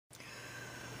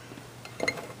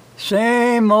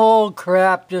Same old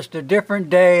crap, just a different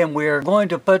day, and we are going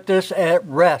to put this at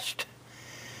rest.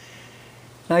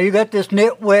 Now you got this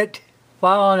nitwit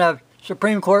filing a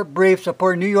Supreme Court brief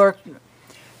supporting New York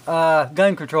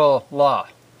gun control law.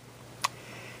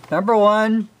 Number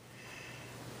one,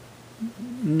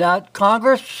 not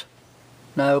Congress,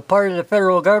 no part of the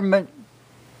federal government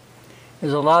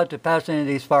is allowed to pass any of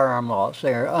these firearm laws.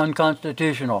 They are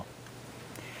unconstitutional.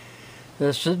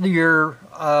 Your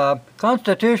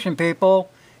Constitution,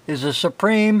 people, is the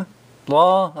supreme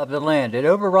law of the land. It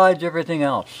overrides everything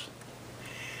else.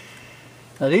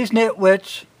 Now these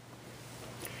nitwits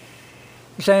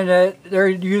are saying that they're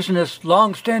using this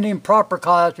long-standing proper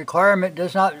cause requirement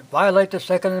does not violate the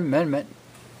Second Amendment.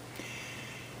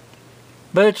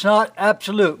 But it's not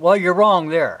absolute. Well, you're wrong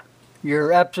there.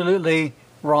 You're absolutely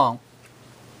wrong.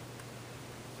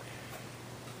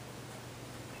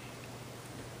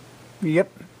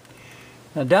 Yep.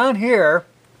 Now down here,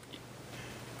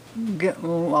 I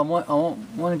want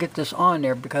to get this on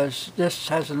there because this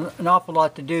has an awful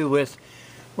lot to do with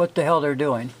what the hell they're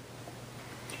doing.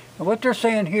 And what they're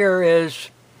saying here is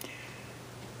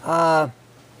they're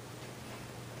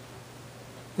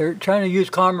trying to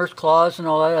use Commerce Clause and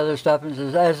all that other stuff, and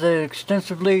says as they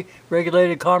extensively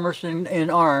regulated commerce in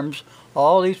arms,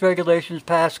 all these regulations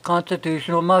pass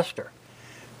constitutional muster.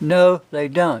 No, they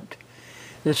don't.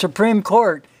 The Supreme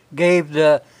Court gave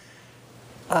the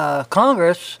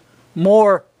Congress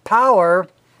more power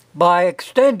by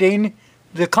extending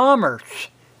the commerce.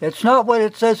 It's not what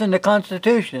it says in the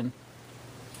Constitution,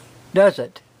 does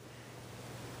it?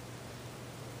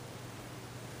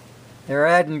 They're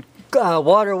adding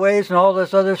waterways and all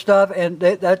this other stuff, and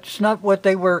that's not what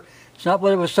they were. It's not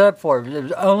what it was set up for. It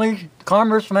was only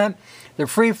commerce meant the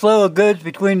free flow of goods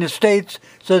between the states,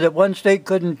 so that one state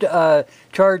couldn't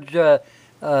charge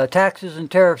taxes and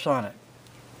tariffs on it.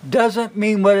 Doesn't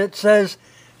mean what it says,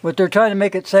 what they're trying to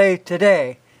make it say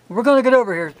today. We're going to get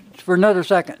over here for another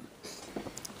second.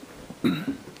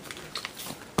 Hang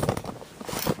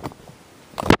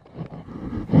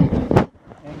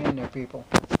in there, people.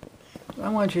 I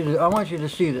want you to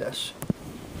see this.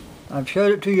 I've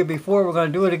showed it to you before. We're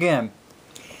going to do it again.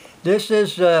 This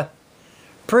is the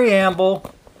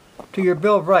preamble to your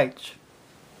Bill of Rights.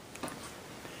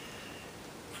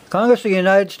 Congress of the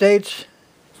United States,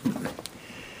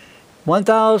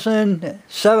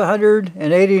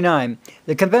 1789.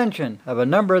 The convention of a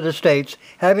number of the states,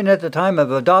 having at the time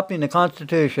of adopting the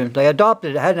Constitution, they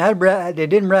adopted it, they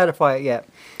didn't ratify it yet,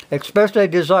 expressed a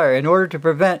desire in order to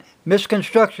prevent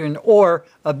misconstruction or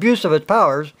abuse of its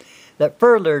powers that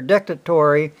further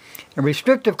dictatory and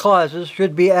restrictive clauses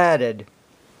should be added.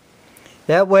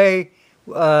 That way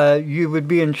you would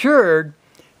be ensured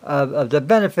of the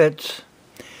benefits.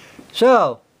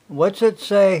 So, what's it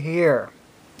say here?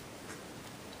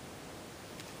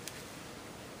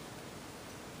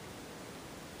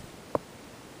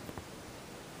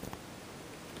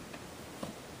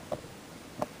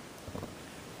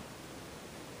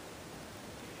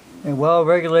 A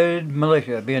well-regulated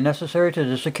militia being necessary to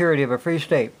the security of a free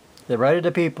state. The right of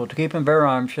the people to keep and bear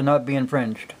arms should not be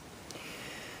infringed.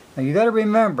 Now you got to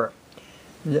remember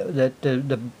that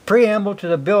the preamble to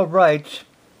the Bill of Rights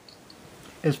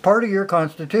is part of your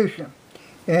Constitution.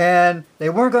 And they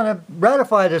weren't going to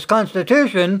ratify this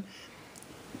Constitution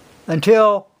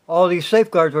until all these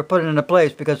safeguards were put into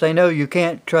place, because they know you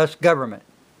can't trust government.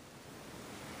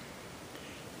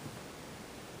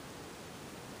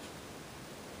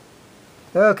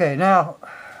 Okay, now,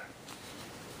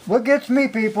 what gets me,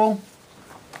 people,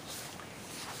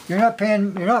 you're not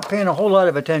paying a whole lot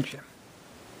of attention.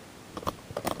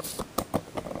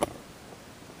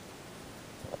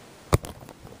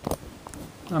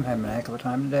 I'm having a heck of a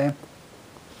time today.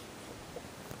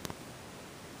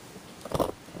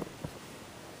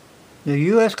 The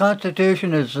U.S.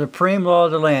 Constitution is the supreme law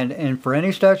of the land, and for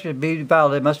any statute to be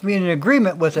valid, it must be in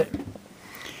agreement with it.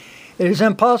 It is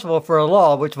impossible for a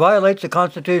law which violates the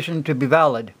Constitution to be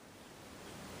valid.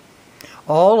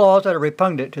 All laws that are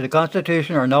repugnant to the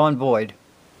Constitution are null and void.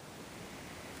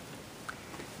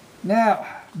 Now,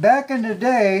 back in the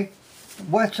day,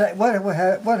 what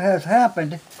has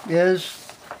happened is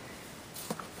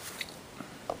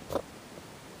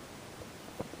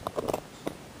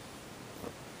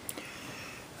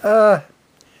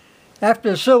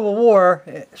after the Civil War,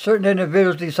 certain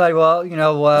individuals decided, well, you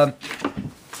know,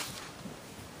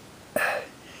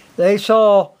 they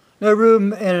saw no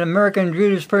room in American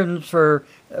jurisprudence for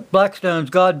Blackstone's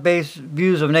God-based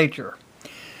views of nature.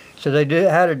 So they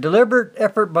had a deliberate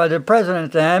effort by the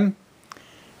president then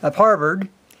of Harvard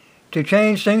to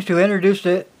change things, to introduce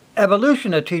the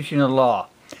evolution of teaching of law.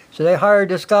 So they hired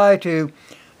this guy to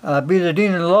be the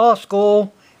dean of the law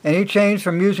school, and he changed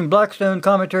from using Blackstone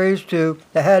commentaries that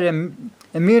had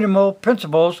immutable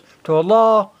principles to a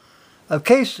law of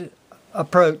case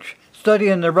approach,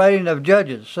 studying the writing of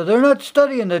judges. So they're not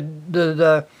studying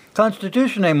the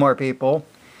Constitution anymore, people.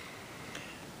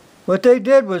 What they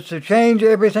did was to change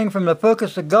everything from the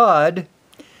focus of God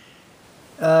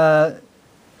to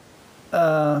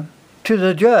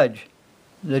the judge.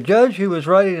 The judge who was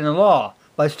writing the law.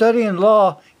 By studying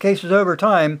law cases over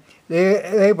time,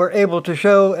 they were able to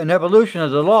show an evolution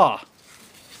of the law.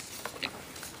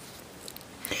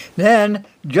 Then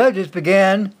judges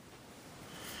began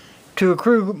to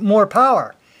accrue more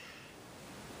power.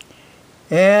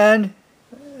 And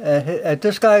at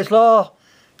this guy's law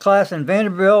class in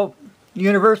Vanderbilt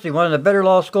University, one of the better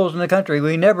law schools in the country,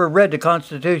 we never read the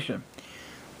Constitution.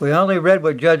 We only read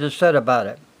what judges said about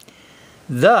it.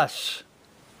 Thus,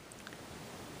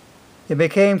 it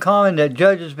became common that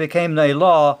judges became a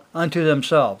law unto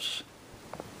themselves.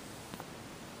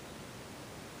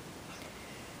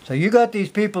 So you got these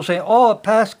people saying, oh, it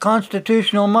passed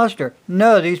constitutional muster.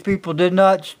 No, these people did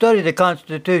not study the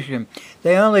Constitution.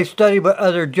 They only studied what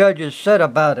other judges said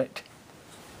about it.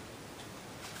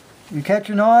 You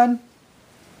catching on?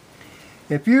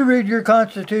 If you read your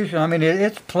Constitution, I mean,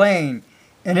 it's plain.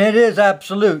 And it is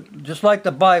absolute. Just like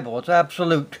the Bible, it's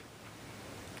absolute.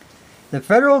 The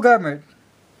federal government,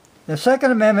 the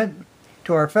Second Amendment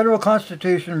to our federal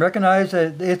Constitution, recognizes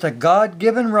that it's a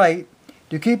God-given right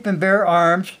to keep and bear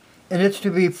arms, and it's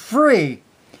to be free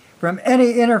from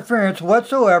any interference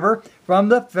whatsoever from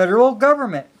the federal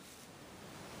government.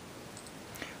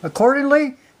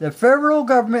 Accordingly, the federal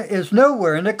government is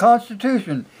nowhere in the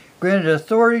Constitution granted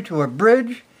authority to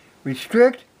abridge,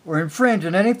 restrict, or infringe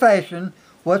in any fashion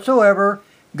whatsoever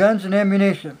guns and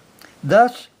ammunition.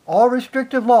 Thus, all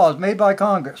restrictive laws made by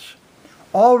Congress,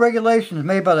 all regulations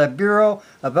made by the Bureau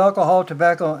of Alcohol,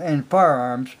 Tobacco, and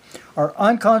Firearms are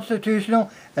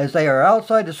unconstitutional as they are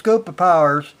outside the scope of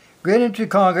powers granted to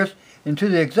Congress and to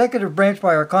the executive branch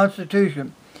by our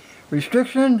Constitution.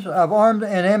 Restrictions of arms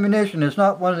and ammunition is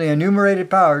not one of the enumerated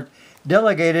powers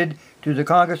delegated to the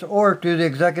Congress or to the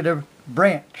executive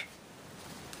branch.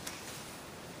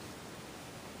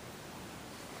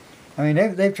 I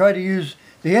mean, they've tried to use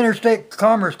the Interstate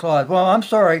Commerce Clause. Well, I'm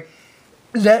sorry,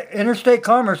 that Interstate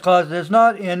Commerce Clause is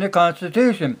not in the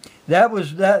Constitution. That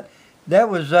was done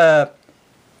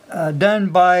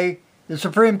by the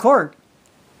Supreme Court,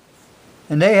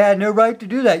 and they had no right to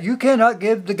do that. You cannot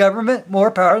give the government more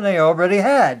power than they already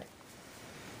had.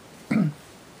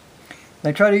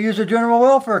 They try to use the General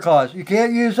Welfare Clause. You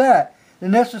can't use that. The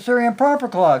Necessary and Proper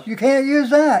Clause. You can't use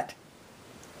that.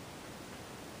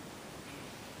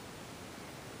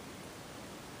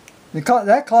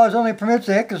 That clause only permits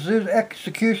the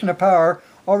execution of power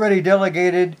already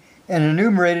delegated and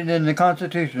enumerated in the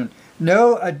Constitution.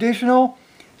 No additional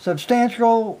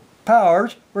substantial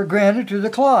powers were granted to the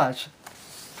clause.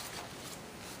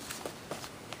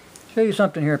 Show you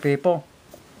something here, people.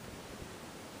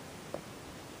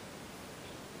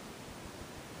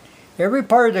 Every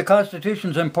part of the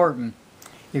Constitution is important.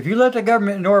 If you let the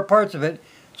government ignore parts of it,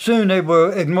 soon they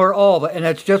will ignore all of it, and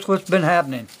that's just what's been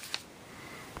happening.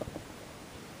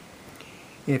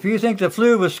 If you think the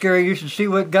flu was scary, you should see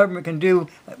what government can do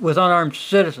with unarmed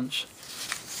citizens.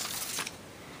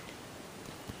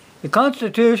 The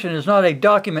Constitution is not a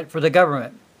document for the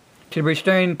government to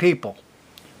restrain people.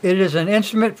 It is an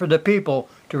instrument for the people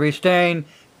to restrain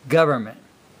government.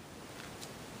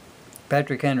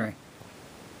 Patrick Henry.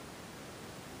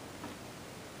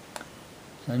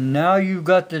 So now you've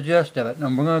got the gist of it.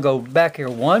 And we're going to go back here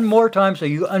one more time so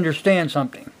you understand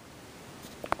something.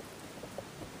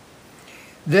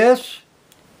 This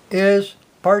is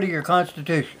part of your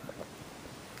Constitution.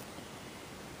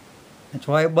 That's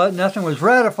why nothing was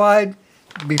ratified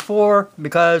before,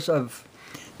 because of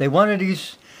they wanted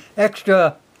these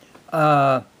extra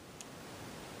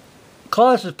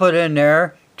clauses put in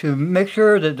there to make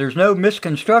sure that there's no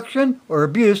misconstruction or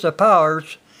abuse of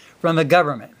powers from the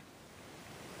government.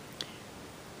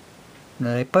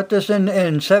 Now, they put this in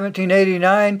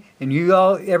 1789, and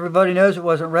everybody knows it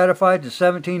wasn't ratified to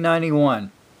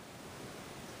 1791.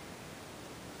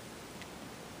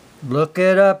 Look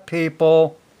it up,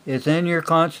 people. It's in your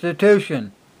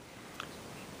Constitution.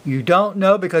 You don't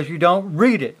know because you don't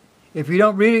read it. If you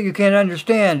don't read it, you can't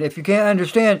understand. If you can't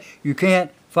understand, you can't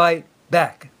fight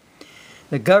back.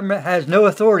 The government has no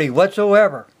authority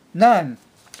whatsoever. None.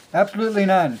 Absolutely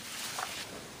none.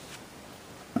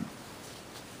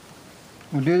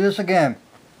 We'll do this again.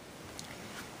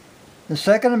 The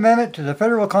Second Amendment to the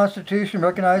Federal Constitution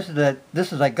recognizes that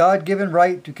this is a God-given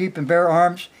right to keep and bear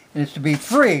arms, and it's to be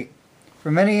free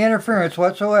from any interference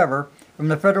whatsoever from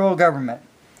the federal government.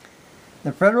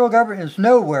 The federal government is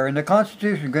nowhere in the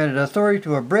Constitution granted authority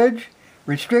to abridge,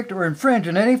 restrict, or infringe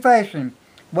in any fashion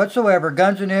whatsoever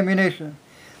guns and ammunition.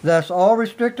 Thus, all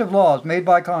restrictive laws made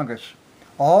by Congress,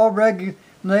 all regulations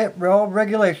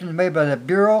made by the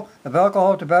Bureau of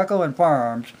Alcohol, Tobacco, and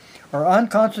Firearms are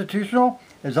unconstitutional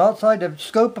as outside the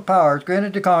scope of powers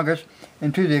granted to Congress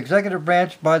and to the executive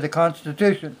branch by the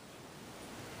Constitution.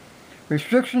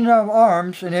 Restriction of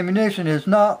arms and ammunition is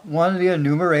not one of the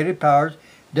enumerated powers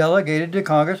delegated to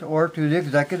Congress or to the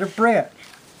executive branch.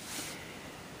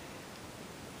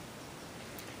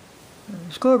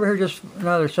 Let's go over here just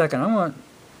another second. I want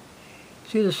to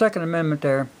see the Second Amendment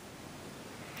there.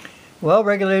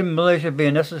 Well-regulated militia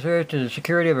being necessary to the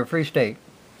security of a free state.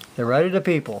 The right of the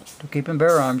people to keep and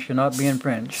bear arms should not be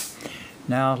infringed.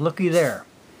 Now, looky there.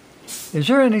 Is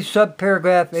there any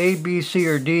subparagraph A, B, C,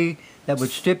 or D that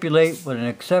would stipulate what an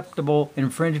acceptable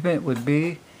infringement would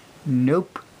be?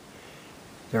 Nope.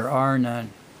 There are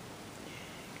none.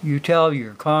 You tell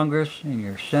your Congress and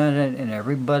your Senate and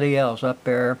everybody else up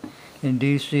there in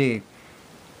D.C.,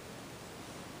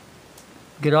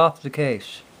 get off the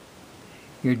case.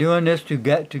 You're doing this to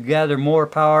gather more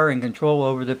power and control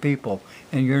over the people,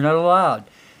 and you're not allowed.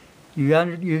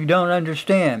 You don't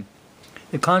understand.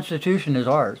 The Constitution is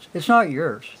ours. It's not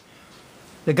yours.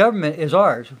 The government is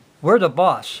ours. We're the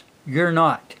boss. You're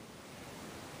not.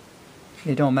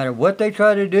 It don't matter what they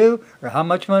try to do or how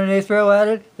much money they throw at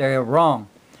it, they're wrong.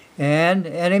 And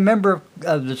any member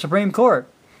of the Supreme Court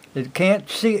that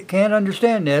can't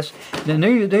understand this, then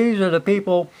these are the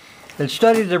people that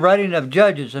study the writing of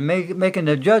judges and making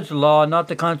the judge the law, not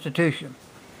the Constitution.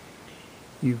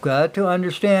 You've got to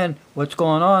understand what's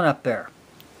going on up there.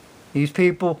 These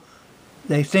people,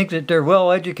 they think that they're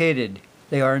well educated.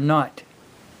 They are not.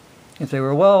 If they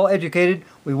were well educated,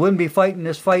 we wouldn't be fighting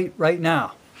this fight right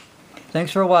now.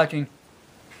 Thanks for watching.